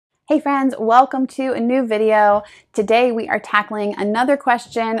Hey friends, welcome to a new video. Today we are tackling another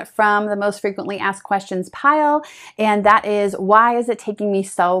question from the most frequently asked questions pile, and that is, why is it taking me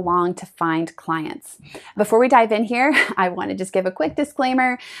so long to find clients? Before we dive in here, I want to just give a quick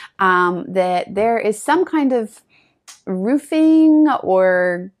disclaimer that there is some kind of roofing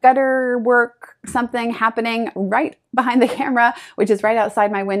or gutter work, something happening right behind the camera, which is right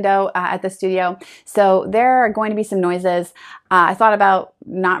outside my window at the studio. So there are going to be some noises. I thought about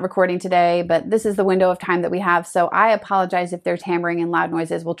not recording today, but this is the window of time that we have. So I apologize if there's hammering and loud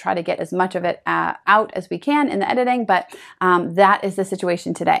noises. We'll try to get as much of it out as we can in the editing, but that is the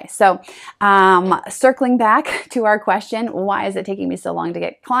situation today. So circling back to our question, why is it taking me so long to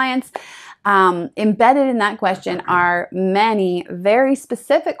get clients? Embedded in that question are many very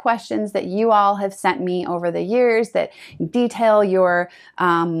specific questions that you all have sent me over the years that detail your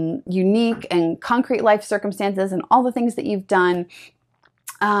unique and concrete life circumstances and all the things that you've done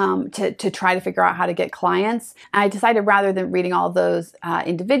to try to figure out how to get clients. I decided, rather than reading all of those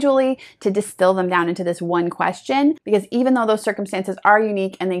individually, to distill them down into this one question, because even though those circumstances are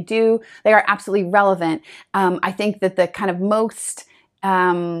unique and they are absolutely relevant, I think that the kind of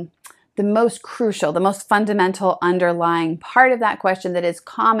the most crucial, the most fundamental underlying part of that question that is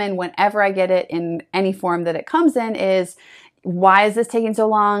common whenever I get it in any form that it comes in is, why is this taking so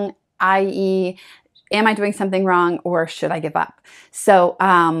long? i.e., am I doing something wrong, or should I give up? So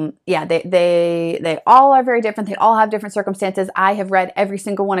yeah, they all are very different. They all have different circumstances. I have read every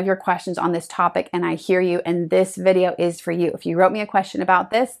single one of your questions on this topic, and I hear you, and this video is for you. If you wrote me a question about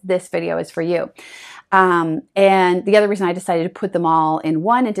this video is for you. And the other reason I decided to put them all in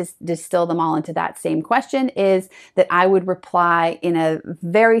one and to distill them all into that same question is that I would reply in a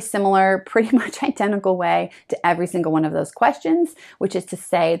very similar, pretty much identical way to every single one of those questions, which is to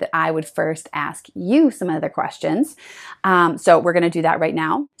say that I would first ask you some other questions. So we're going to do that right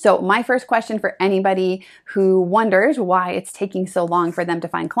now. So my first question for anybody who wonders why it's taking so long for them to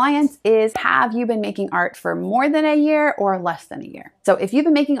find clients is, have you been making art for more than a year or less than a year? So if you've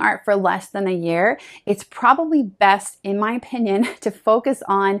been making art for less than a year, it's probably best, in my opinion, to focus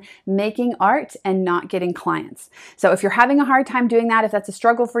on making art and not getting clients. So if you're having a hard time doing that, if that's a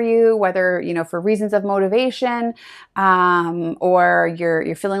struggle for you, whether, for reasons of motivation, or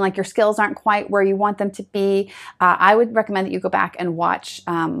you're feeling like your skills aren't quite where you want them to be, I would recommend that you go back and watch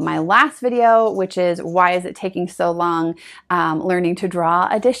my last video, which is, why is it taking so long learning to draw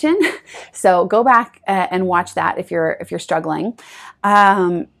edition. So go back and watch that if you're struggling.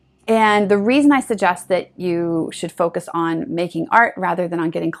 And the reason I suggest that you should focus on making art rather than on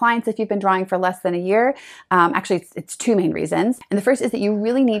getting clients if you've been drawing for less than a year, actually it's two main reasons. And the first is that you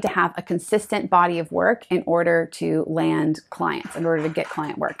really need to have a consistent body of work in order to land clients, in order to get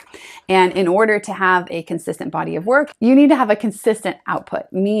client work. And in order to have a consistent body of work, you need to have a consistent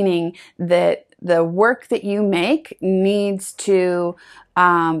output, meaning that the work that you make needs to,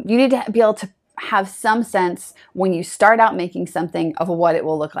 you need to be able to have some sense when you start out making something of what it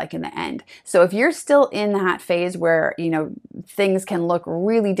will look like in the end. So if you're still in that phase where, things can look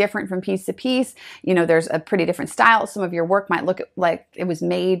really different from piece to piece, there's a pretty different style. Some of your work might look like it was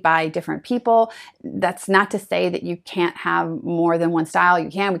made by different people. That's not to say that you can't have more than one style. You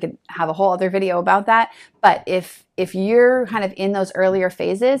can. We could have a whole other video about that. But if you're kind of in those earlier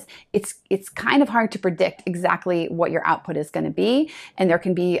phases, it's kind of hard to predict exactly what your output is going to be. And there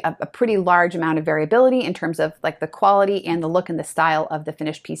can be a pretty large amount of variability in terms of like the quality and the look and the style of the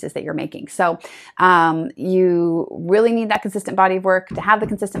finished pieces that you're making. So you really need that consistent body of work. To have the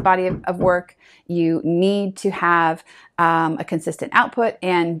consistent body of work, you need to have a consistent output,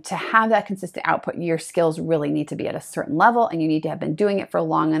 and to have that consistent output, your skills really need to be at a certain level, and you need to have been doing it for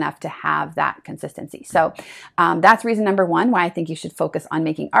long enough to have that consistency. So that's reason number one why I think you should focus on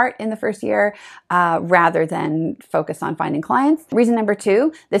making art in the first year rather than focus on finding clients. Reason number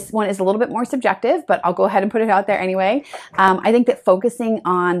two, this one is a little bit more subjective, but I'll go ahead and put it out there anyway. I think that focusing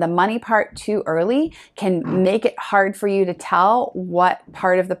on the money part too early can make it hard for you to tell what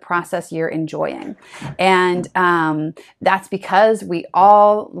part of the process you're enjoying. And that's because we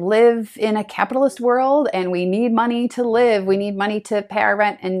all live in a capitalist world, and we need money to live. We need money to pay our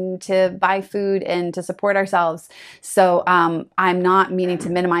rent and to buy food and to support ourselves. So I'm not meaning to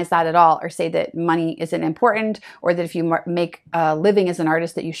minimize that at all, or say that money isn't important, or that if you make a living as an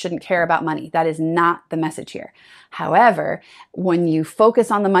artist that you shouldn't care about money. That is not the message here. However, when you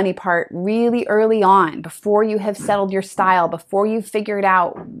focus on the money part really early on, before you have settled your style, before you've figured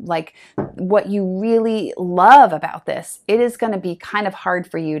out like what you really love about this, it is going to be kind of hard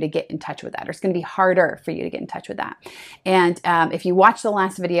for you to get in touch with that, or it's going to be harder for you to get in touch with that. And if you watch the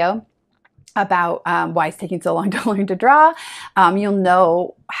last video, about why it's taking so long to learn to draw, you'll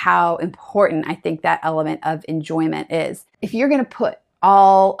know how important I think that element of enjoyment is. If you're going to put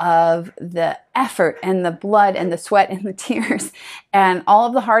all of the effort and the blood and the sweat and the tears and all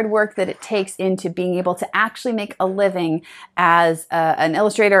of the hard work that it takes into being able to actually make a living as an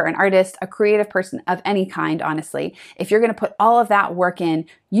illustrator, an artist, a creative person of any kind, honestly, if you're going to put all of that work in,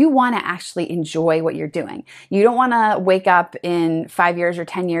 you want to actually enjoy what you're doing. You don't want to wake up in 5 years or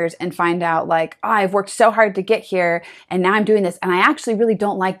 10 years and find out like, oh, I've worked so hard to get here and now I'm doing this and I actually really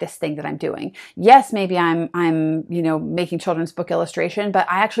don't like this thing that I'm doing. Yes, maybe I'm making children's book illustration, but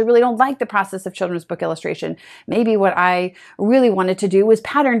I actually really don't like the process of children's book illustration. Maybe what I really wanted to do was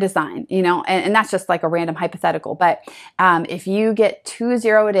pattern design, and that's just like a random hypothetical. But if you get too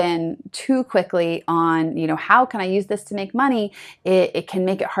zeroed in too quickly on, how can I use this to make money, it can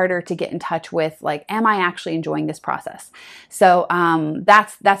make it harder to get in touch with like, am I actually enjoying this process? So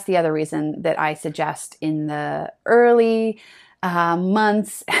that's the other reason that I suggest in the early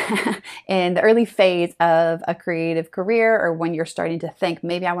months in the early phase of a creative career, or when you're starting to think,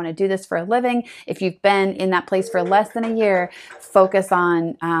 maybe I want to do this for a living. If you've been in that place for less than a year, focus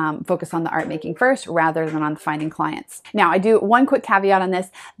on the art making first rather than on finding clients. Now, I do one quick caveat on this.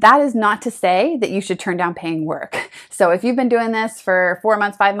 That is not to say that you should turn down paying work. So if you've been doing this for 4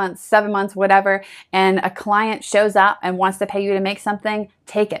 months, 5 months, 7 months, whatever, and a client shows up and wants to pay you to make something,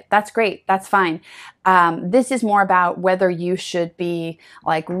 take it. That's great. That's fine. This is more about whether you should be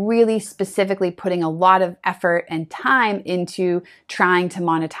like really specifically putting a lot of effort and time into trying to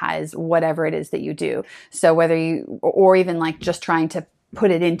monetize whatever it is that you do. So whether or even like just trying to put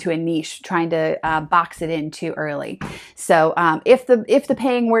it into a niche, trying to box it in too early. So if the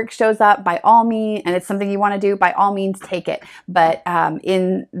paying work shows up, by all means, and it's something you want to do, by all means, take it. But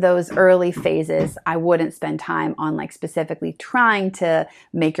in those early phases, I wouldn't spend time on like specifically trying to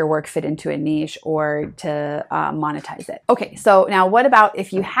make your work fit into a niche or to monetize it. Okay, so now what about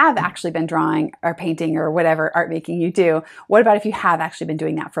if you have actually been drawing or painting or whatever art making you do? What about if you have actually been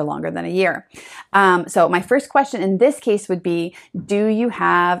doing that for longer than a year? So my first question in this case would be,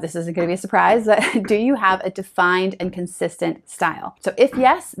 this isn't going to be a surprise, but do you have a defined and consistent style? So if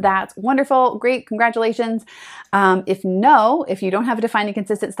yes, that's wonderful, great, congratulations. If no, if you don't have a defined and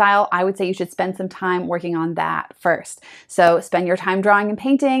consistent style, I would say you should spend some time working on that first. So spend your time drawing and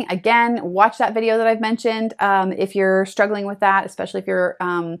painting. Again, watch that video that I've mentioned if you're struggling with that, especially if you're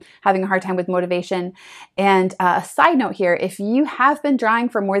having a hard time with motivation. And a side note here, if you have been drawing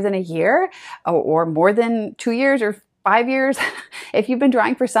for more than a year or more than 2 years or 5 years, if you've been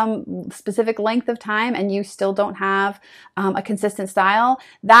drawing for some specific length of time and you still don't have a consistent style,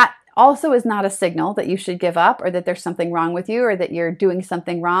 that also is not a signal that you should give up or that there's something wrong with you or that you're doing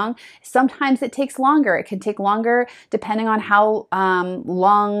something wrong. Sometimes it takes longer. It can take longer depending on how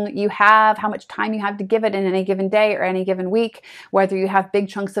long you have, how much time you have to give it in any given day or any given week, whether you have big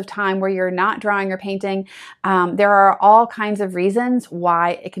chunks of time where you're not drawing or painting. There are all kinds of reasons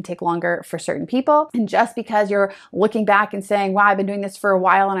why it can take longer for certain people. And just because you're looking back and saying, wow, I've been doing this for a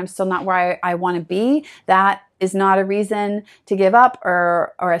while and I'm still not where I want to be, that is not a reason to give up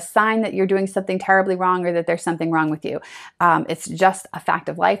or a sign that you're doing something terribly wrong or that there's something wrong with you. It's just a fact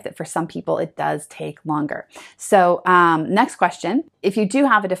of life that for some people it does take longer. So next question, if you do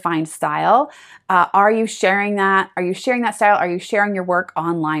have a defined style, are you sharing that? Are you sharing that style? Are you sharing your work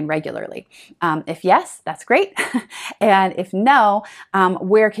online regularly? If yes, that's great. And if no,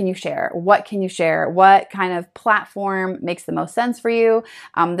 where can you share? What can you share? What kind of platform makes the most sense for you?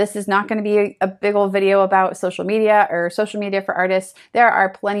 This is not going to be a big old video about social media or social media for artists. There are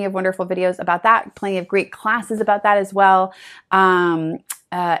plenty of wonderful videos about that, plenty of great classes about that as well.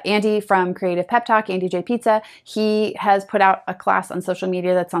 Andy from Creative Pep Talk, Andy J Pizza, he has put out a class on social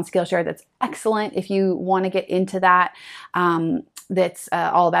media that's on Skillshare that's excellent if you want to get into that. That's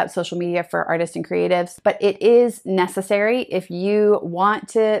all about social media for artists and creatives. But it is necessary if you want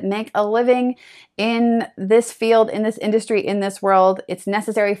to make a living in this field, in this industry, in this world. It's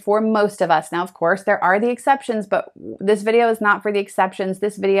necessary for most of us. Now, of course, there are the exceptions, but this video is not for the exceptions.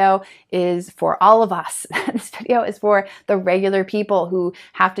 This video is for all of us. This video is for the regular people who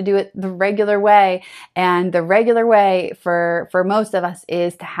have to do it the regular way. And the regular way for most of us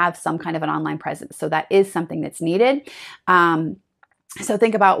is to have some kind of an online presence. So that is something that's needed. So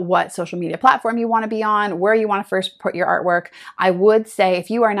think about what social media platform you want to be on, where you want to first put your artwork. I would say if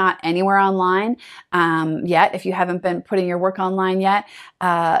you are not anywhere online yet, if you haven't been putting your work online yet,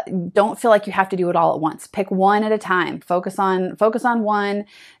 don't feel like you have to do it all at once. Pick one at a time. Focus on one,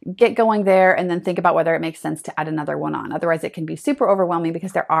 get going there, and then think about whether it makes sense to add another one on. Otherwise, it can be super overwhelming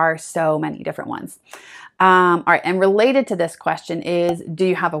because there are so many different ones. All right, and related to this question is, do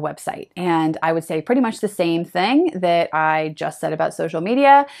you have a website? And I would say pretty much the same thing that I just said about social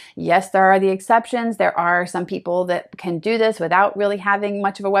media. Yes, there are the exceptions. There are some people that can do this without really having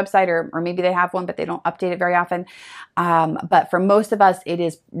much of a website, or maybe they have one, but they don't update it very often. But for most of us, it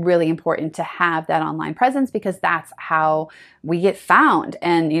is really important to have that online presence, because that's how we get found.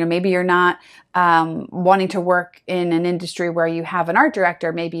 And, maybe you're not wanting to work in an industry where you have an art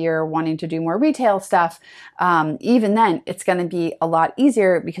director. Maybe you're wanting to do more retail stuff. Even then, it's going to be a lot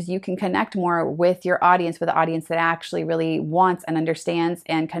easier because you can connect more with your audience, with an audience that actually really wants and understands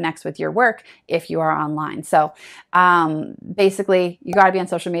and connects with your work if you are online. So basically, you got to be on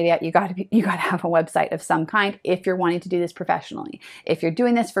social media. You got to have a website of some kind if you're wanting to do this professionally. If you're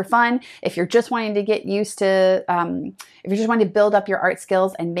doing this for fun, if you're just wanting to get used to, if you're just wanting to build up your art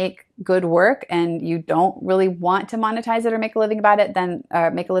skills and make good work, and you don't really want to monetize it or make a living about it, then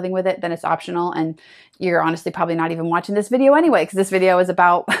make a living with it, then it's optional. And you're honestly probably not even watching this video anyway, because this video is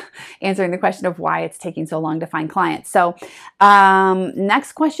about answering the question of why it's taking so long to find clients. So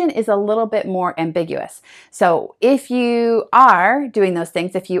next question is a little bit more ambiguous. So if you are doing those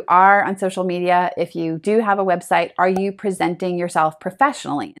things, if you are on social media, if you do have a website, are you presenting yourself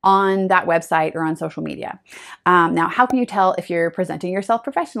professionally on that website or on social media? Now, how can you tell if you're presenting yourself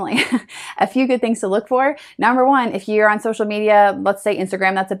professionally? A few good things to look for. Number one, if you're on social media, let's say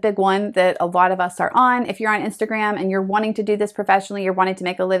Instagram, that's a big one that a lot of us are on. If you're on Instagram and you're wanting to do this professionally, you're wanting to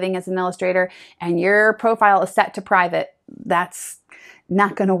make a living as an illustrator, and your profile is set to private, that's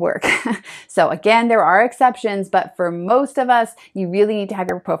not going to work. So again, there are exceptions, but for most of us, you really need to have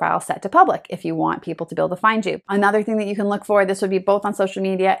your profile set to public if you want people to be able to find you. Another thing that you can look for, this would be both on social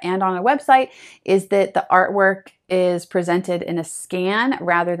media and on a website, is that the artwork is presented in a scan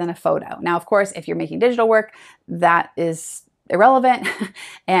rather than a photo. Now, of course, if you're making digital work, that is irrelevant.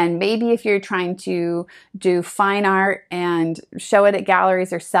 And maybe if you're trying to do fine art and show it at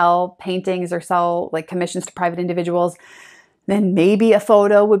galleries or sell paintings or sell like commissions to private individuals, then maybe a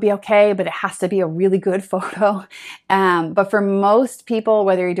photo would be okay, but it has to be a really good photo. But for most people,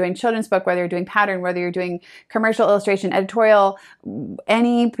 whether you're doing children's book, whether you're doing pattern, whether you're doing commercial illustration, editorial,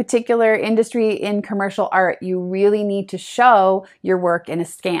 any particular industry in commercial art, you really need to show your work in a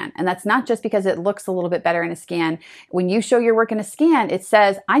scan. And that's not just because it looks a little bit better in a scan. When you show your work in a scan, it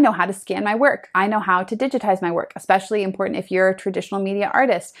says, I know how to scan my work. I know how to digitize my work, especially important if you're a traditional media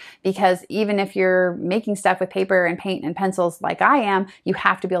artist, because even if you're making stuff with paper and paint and pencils, like I am, you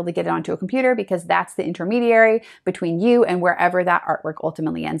have to be able to get it onto a computer, because that's the intermediary between you and wherever that artwork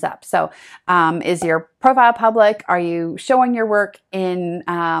ultimately ends up. So is your profile public? Are you showing your work in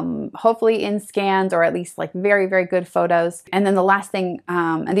hopefully in scans, or at least like very, very good photos? And then the last thing,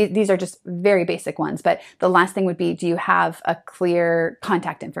 and these are just very basic ones, but the last thing would be, do you have a clear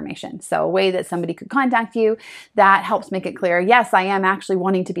contact information? So a way that somebody could contact you that helps make it clear, yes, I am actually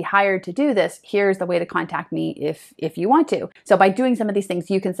wanting to be hired to do this. Here's the way to contact me if you want to. So by doing some of these things,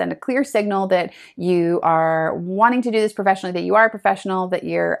 you can send a clear signal that you are wanting to do this professionally, that you are a professional, that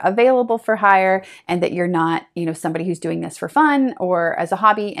you're available for hire, and that you're not, somebody who's doing this for fun or as a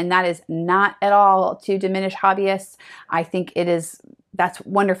hobby. And that is not at all to diminish hobbyists. I think that's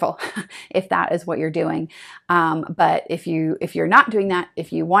wonderful if that is what you're doing. But if you're not doing that,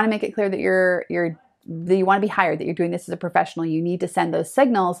 if you want to make it clear that you want to be hired, that you're doing this as a professional, you need to send those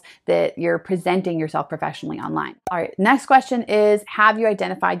signals that you're presenting yourself professionally online. All right, next question is, have you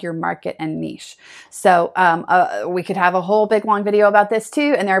identified your market and niche? So we could have a whole big long video about this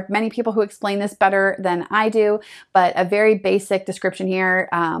too, and there are many people who explain this better than I do, but a very basic description here,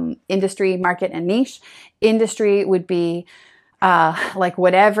 industry, market, and niche. Industry would be like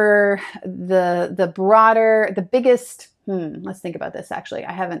whatever the broader, the biggest, let's think about this actually.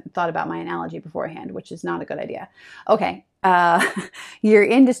 I haven't thought about my analogy beforehand, which is not a good idea. Okay. Your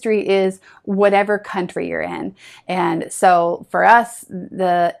industry is whatever country you're in. And so for us,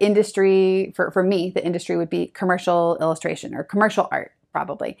 the industry, for me, the industry would be commercial illustration or commercial art,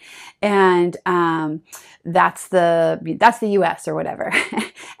 probably. And that's the US or whatever.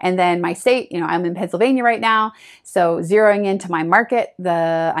 And then my state, I'm in Pennsylvania right now. So zeroing into my market,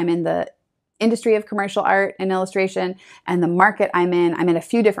 I'm in the industry of commercial art and illustration, and the market I'm in a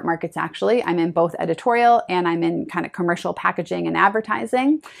few different markets actually. I'm in both editorial and I'm in kind of commercial packaging and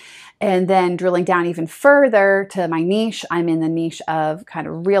advertising. And then drilling down even further to my niche, I'm in the niche of kind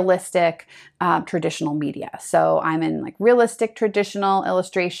of realistic, traditional media. So I'm in like realistic, traditional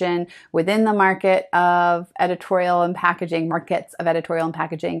illustration within the market of editorial and packaging, markets of editorial and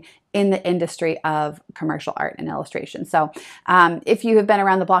packaging in the industry of commercial art and illustration. So if you have been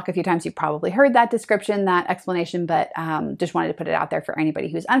around the block a few times, you've probably heard that description, that explanation, but just wanted to put it out there for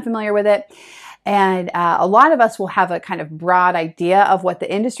anybody who's unfamiliar with it. And a lot of us will have a kind of broad idea of what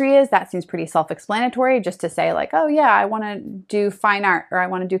the industry is. That seems pretty self-explanatory, just to say like, oh yeah, I want to do fine art, or I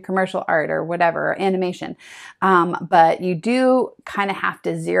want to do commercial art, or whatever, or animation. But you do kind of have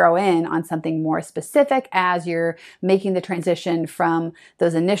to zero in on something more specific as you're making the transition from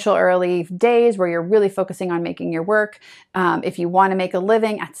those initial early days where you're really focusing on making your work. If you want to make a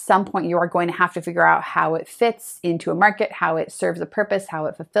living, at some point you are going to have to figure out how it fits into a market, how it serves a purpose, how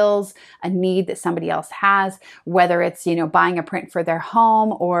it fulfills a need that somebody else has, whether it's, buying a print for their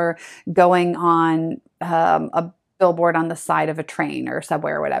home or going on a billboard on the side of a train or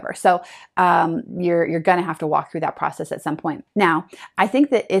subway or whatever. So you're going to have to walk through that process at some point. Now, I think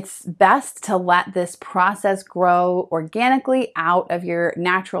that it's best to let this process grow organically out of your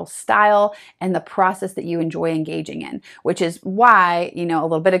natural style and the process that you enjoy engaging in, which is why, a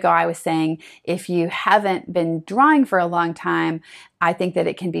little bit ago I was saying, if you haven't been drawing for a long time, I think that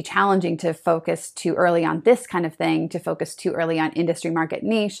it can be challenging to focus too early on this kind of thing, to focus too early on industry, market,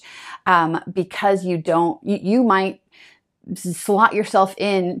 niche, because you might slot yourself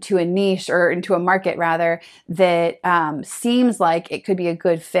into a niche, or into a market rather, that seems like it could be a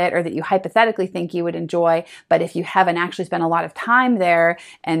good fit, or that you hypothetically think you would enjoy. But if you haven't actually spent a lot of time there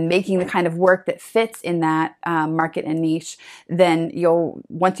and making the kind of work that fits in that market and niche, then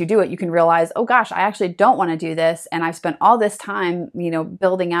once you do it, you can realize, oh gosh, I actually don't want to do this. And I've spent all this time,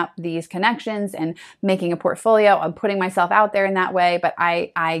 building up these connections and making a portfolio. I'm putting myself out there in that way, but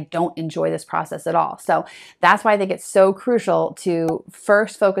I don't enjoy this process at all. So that's why I think it's so crucial to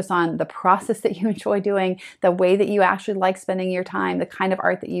first focus on the process that you enjoy doing, the way that you actually like spending your time, the kind of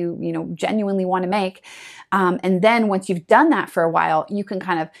art that you genuinely want to make. And then once you've done that for a while, you can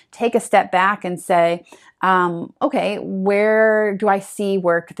kind of take a step back and say, okay, where do I see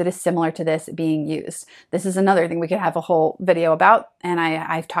work that is similar to this being used? This is another thing we could have a whole video about, and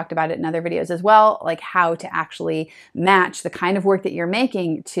I've talked about it in other videos as well, like how to actually match the kind of work that you're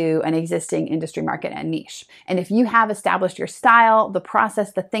making to an existing industry, market, and niche. And if you have established your style, the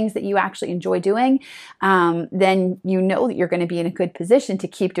process, the things that you actually enjoy doing, then you know that you're going to be in a good position to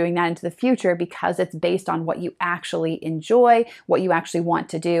keep doing that into the future, because it's based on what you actually enjoy, what you actually want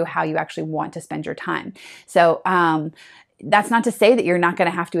to do, how you actually want to spend your time. So that's not to say that you're not going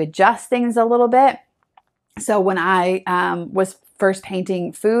to have to adjust things a little bit. So when I was first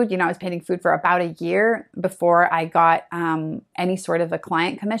painting food, I was painting food for about a year before I got any sort of a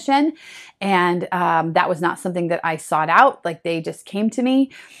client commission. And that was not something that I sought out. Like, they just came to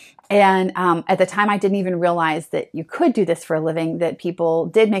me. And at the time, I didn't even realize that you could do this for a living, that people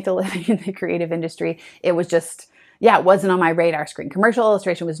did make a living in the creative industry. It was just, it wasn't on my radar screen. Commercial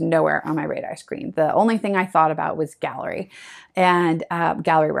illustration was nowhere on my radar screen. The only thing I thought about was gallery and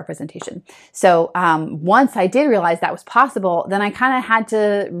gallery representation. So once I did realize that was possible, then I kind of had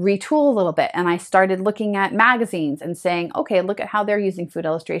to retool a little bit. And I started looking at magazines and saying, okay, look at how they're using food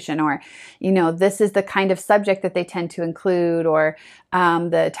illustration, or, this is the kind of subject that they tend to include, or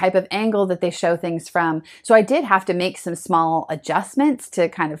the type of angle that they show things from. So I did have to make some small adjustments to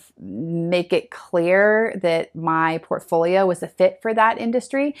kind of make it clear that my portfolio was a fit for that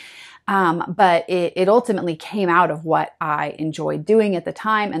industry. But it ultimately came out of what I enjoyed doing at the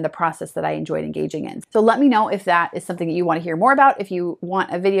time and the process that I enjoyed engaging in. So let me know if that is something that you want to hear more about, if you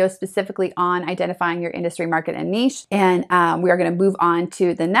want a video specifically on identifying your industry, market, and niche. And we are going to move on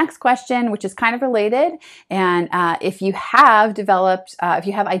to the next question, which is kind of related. And if you have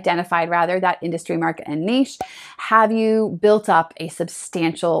identified that industry, market, and niche, have you built up a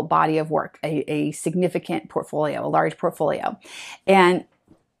substantial body of work, a significant portfolio, a large portfolio? And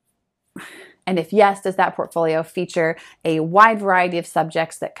if yes, does that portfolio feature a wide variety of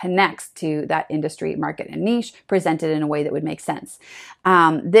subjects that connects to that industry, market, and niche, presented in a way that would make sense?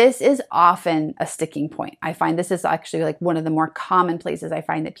 This is often a sticking point. I find this is actually like one of the more common places I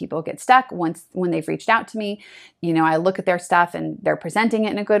find that people get stuck when they've reached out to me. I look at their stuff and they're presenting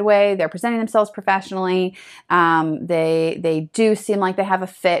it in a good way. They're presenting themselves professionally. They do seem like they have a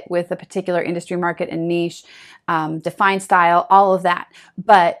fit with a particular industry, market, and niche, defined style, all of that.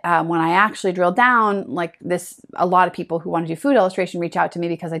 But when I actually drill down, like this, a lot of people who want to do food illustration reach out to me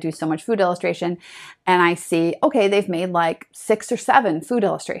because I do so much food illustration, and I see, okay, they've made like 6 or 7 food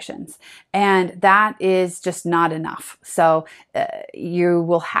illustrations, and that is just not enough. So you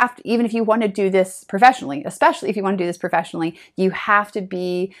will have to, even if you want to do this professionally, especially if you want to do this professionally, you have to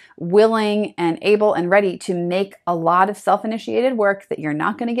be willing and able and ready to make a lot of self-initiated work that you're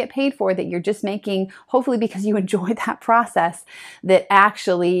not going to get paid for, that you're just making hopefully because you enjoy that process, that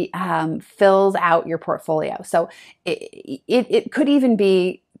actually fills out your portfolio. So it could even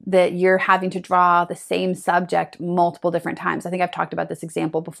be that you're having to draw the same subject multiple different times. I think I've talked about this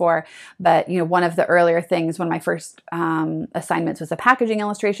example before, but one of the earlier things, one of my first assignments was a packaging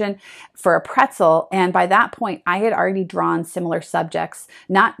illustration for a pretzel. And by that point, I had already drawn similar subjects,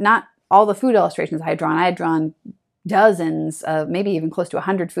 not all the food illustrations I had drawn. I had drawn dozens of, maybe even close to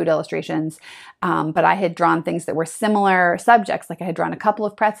 100 food illustrations. But I had drawn things that were similar subjects. Like I had drawn a couple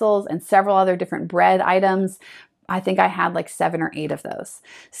of pretzels and several other different bread items. I think I had like 7 or 8 of those.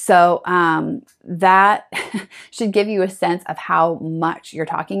 So that should give you a sense of how much you're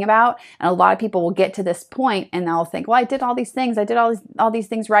talking about. And a lot of people will get to this point and they'll think, well, I did all these things. I did all these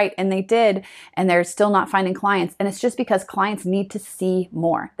things right. And they did. And they're still not finding clients. And it's just because clients need to see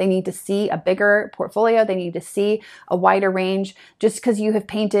more. They need to see a bigger portfolio. They need to see a wider range. Just because you have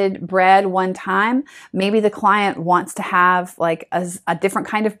painted bread one time, maybe the client wants to have like a different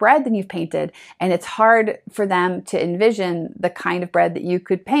kind of bread than you've painted. And it's hard for them to envision the kind of bread that you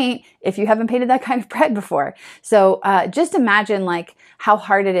could paint if you haven't painted that kind of bread before. So just imagine like how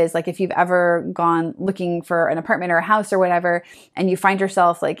hard it is. Like if you've ever gone looking for an apartment or a house or whatever, and you find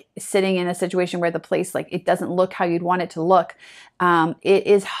yourself like sitting in a situation where the place, like it doesn't look how you'd want it to look. It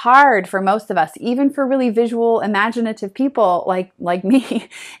is hard for most of us, even for really visual, imaginative people like me,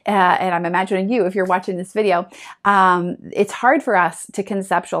 and I'm imagining you if you're watching this video. It's hard for us to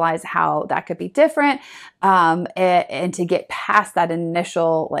conceptualize how that could be different, and to get past that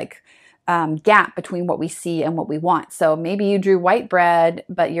initial like gap between what we see and what we want. So maybe you drew white bread,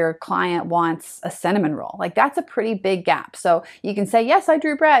 but your client wants a cinnamon roll. Like that's a pretty big gap. So you can say, yes, I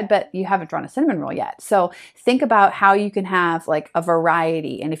drew bread, but you haven't drawn a cinnamon roll yet. So think about how you can have like a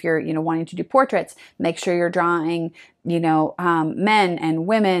variety. And if you're, wanting to do portraits, make sure you're drawing, men and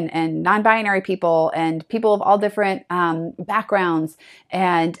women and non-binary people and people of all different backgrounds,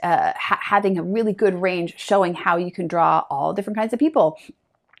 and having a really good range showing how you can draw all different kinds of people.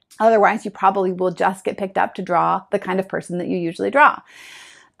 Otherwise, you probably will just get picked up to draw the kind of person that you usually draw.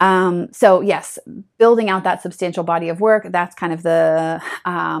 So yes, building out that substantial body of work, that's kind of the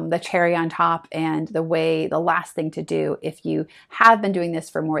cherry on top, and the last thing to do if you have been doing this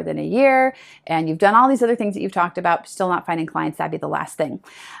for more than a year and you've done all these other things that you've talked about, still not finding clients, that'd be the last thing.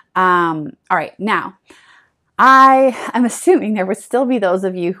 All right, now, I am assuming there would still be those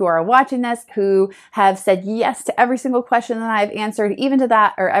of you who are watching this who have said yes to every single question that I've answered, even to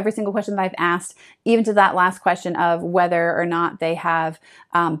that, or every single question that I've asked, even to that last question of whether or not they have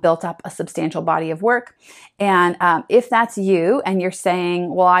built up a substantial body of work. And if that's you and you're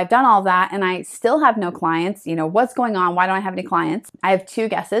saying, well, I've done all that and I still have no clients, what's going on? Why don't I have any clients? I have 2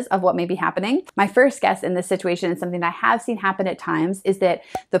 guesses of what may be happening. My first guess in this situation, is something that I have seen happen at times, is that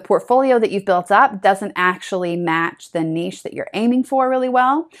the portfolio that you've built up doesn't actually match the niche that you're aiming for really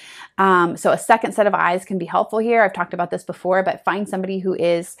well. So a second set of eyes can be helpful here. I've talked about this before, but find somebody who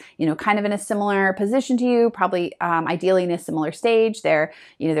is, kind of in a similar position to you, probably ideally in a similar stage. Their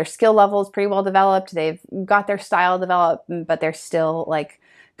skill level is pretty well developed. They've got their style developed, but they're still like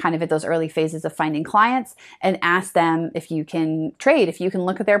kind of at those early phases of finding clients, and ask them if you can trade, if you can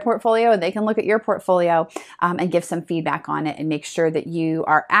look at their portfolio and they can look at your portfolio, and give some feedback on it, and make sure that you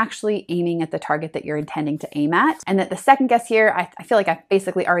are actually aiming at the target that you're intending to aim at. And that the second guess here, I feel like I've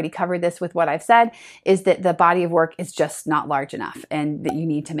basically already covered this with what I've said, is that the body of work is just not large enough, and that you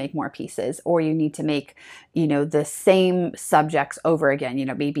need to make more pieces, or you need to make, the same subjects over again.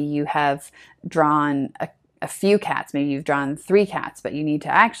 Maybe you have drawn a few cats, maybe you've drawn 3 cats, but you need to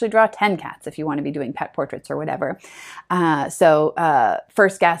actually draw 10 cats if you want to be doing pet portraits or whatever. So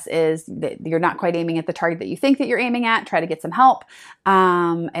first guess is that you're not quite aiming at the target that you think that you're aiming at. Try to get some help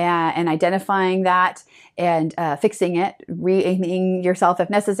and identifying that, and fixing it, re-aiming yourself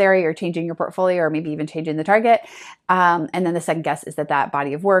if necessary, or changing your portfolio, or maybe even changing the target. And then the second guess is that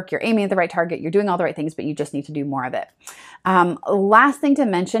body of work, you're aiming at the right target, you're doing all the right things, but you just need to do more of it. Last thing to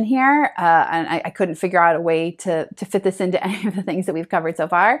mention here, and I couldn't figure out a way to fit this into any of the things that we've covered so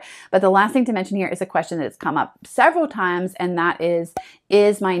far, but the last thing to mention here is a question that's come up several times, and that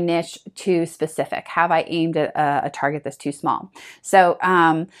is my niche too specific? Have I aimed at a target that's too small? So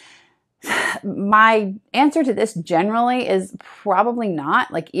my answer to this generally is probably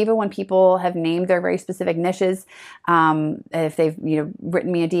not. Like, even when people have named their very specific niches, if they've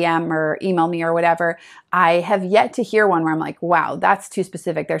written me a DM or emailed me or whatever, I have yet to hear one where I'm like, wow, that's too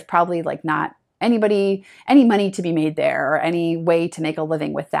specific. There's probably like not any money to be made there, or any way to make a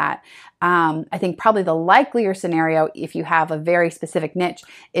living with that. I think probably the likelier scenario, if you have a very specific niche,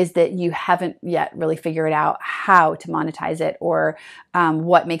 is that you haven't yet really figured out how to monetize it, or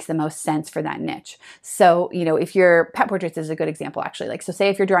what makes the most sense for that niche. So, if your pet portraits is a good example, actually. Like, so say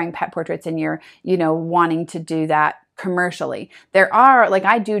if you're drawing pet portraits and you're, wanting to do that commercially. There are, like,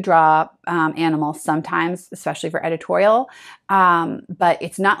 I do draw animals sometimes, especially for editorial, but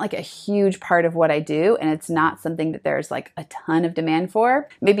it's not like a huge part of what I do, and it's not something that there's like a ton of demand for.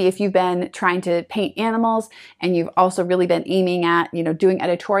 Maybe if you've been trying to paint animals and you've also really been aiming at, you know, doing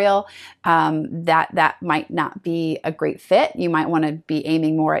editorial, that might not be a great fit. You might want to be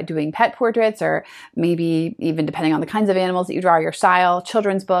aiming more at doing pet portraits, or maybe even, depending on the kinds of animals that you draw, your style,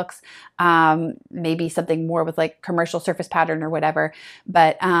 children's books, maybe something more with like commercial surface pattern or whatever.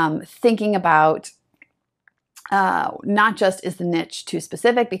 But thinking about not just is the niche too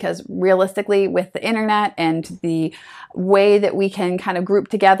specific, because realistically with the internet and the way that we can kind of group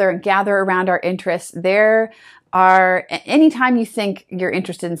together and gather around our interests, there are, anytime you think you're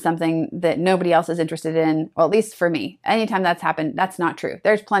interested in something that nobody else is interested in, well, at least for me, anytime that's happened, that's not true.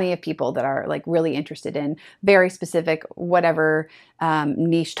 There's plenty of people that are like really interested in very specific, whatever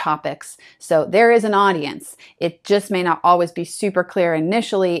niche topics. So there is an audience. It just may not always be super clear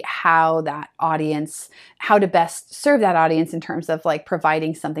initially how that audience, how to best serve that audience in terms of like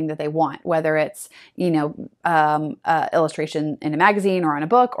providing something that they want, whether it's, you know, illustration in a magazine or on a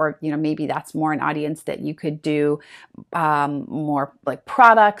book, or, you know, maybe that's more an audience that you could do more like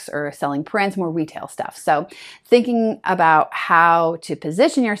products or selling prints, more retail stuff. So thinking about how to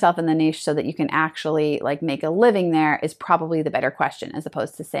position yourself in the niche so that you can actually like make a living there is probably the better question, as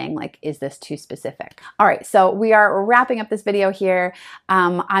opposed to saying like, is this too specific? All right, so we are wrapping up this video here.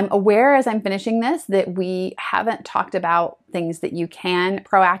 I'm aware as I'm finishing this that we haven't talked about things that you can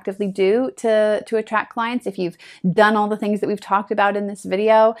proactively do to attract clients. If you've done all the things that we've talked about in this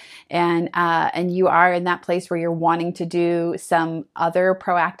video, and you are in that place where you're wanting to do some other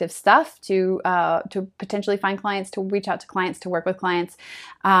proactive stuff to potentially find clients, to reach out to clients, to work with clients,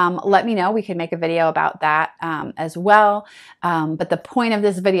 let me know. We can make a video about that as well. But the point of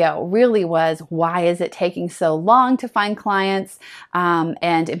this video really was, why is it taking so long to find clients?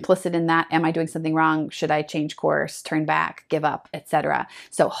 And implicit in that, am I doing something wrong? Should I change course, turn back, give up, etc.?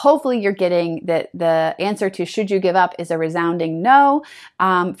 So hopefully you're getting that the answer to should you give up is a resounding no.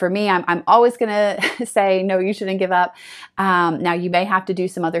 For me, I'm always going to say, no, you shouldn't give up. Now you may have to do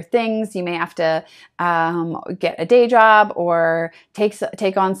some other things. You may have to get a day job, or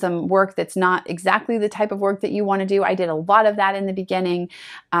take on some work that's not exactly the type of work that you want to do. I did a lot of that in the beginning.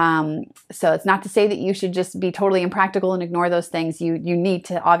 So it's not to say that you should just be totally impractical and ignore those things. You need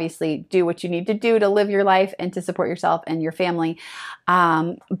to obviously do what you need to do to live your life and to support yourself and your family.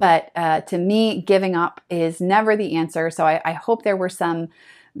 But to me, giving up is never the answer. So I hope there were some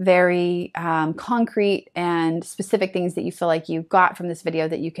very concrete and specific things that you feel like you got from this video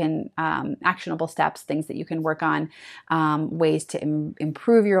that you can, actionable steps, things that you can work on, ways to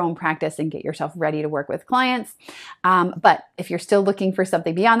improve your own practice and get yourself ready to work with clients. But if you're still looking for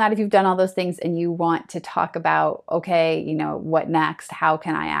something beyond that, if you've done all those things and you want to talk about, okay, you know, what next? How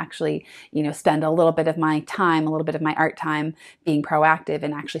can I actually, you know, spend a little bit of my time, a little bit of my art time being proactive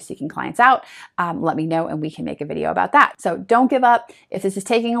and actually seeking clients out, let me know and we can make a video about that. So don't give up. If this is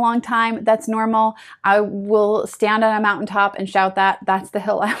taking a long time, that's normal. I will stand on a mountaintop and shout that. That's the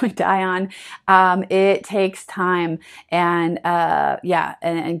hill I would die on. It takes time, and yeah,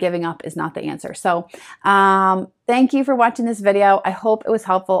 and giving up is not the answer. So thank you for watching this video. I hope it was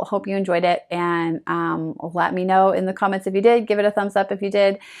helpful. Hope you enjoyed it, and let me know in the comments if you did. Give it a thumbs up if you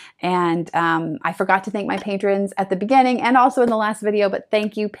did. And I forgot to thank my patrons at the beginning and also in the last video, but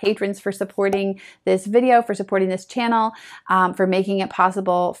thank you, patrons, for supporting this video, for supporting this channel, for making it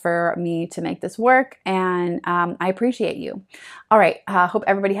possible for me to make this work, and I appreciate you. All right, hope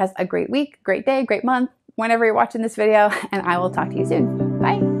everybody has a great week, great day, great month, whenever you're watching this video, and I will talk to you soon.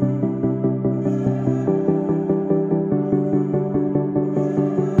 Bye.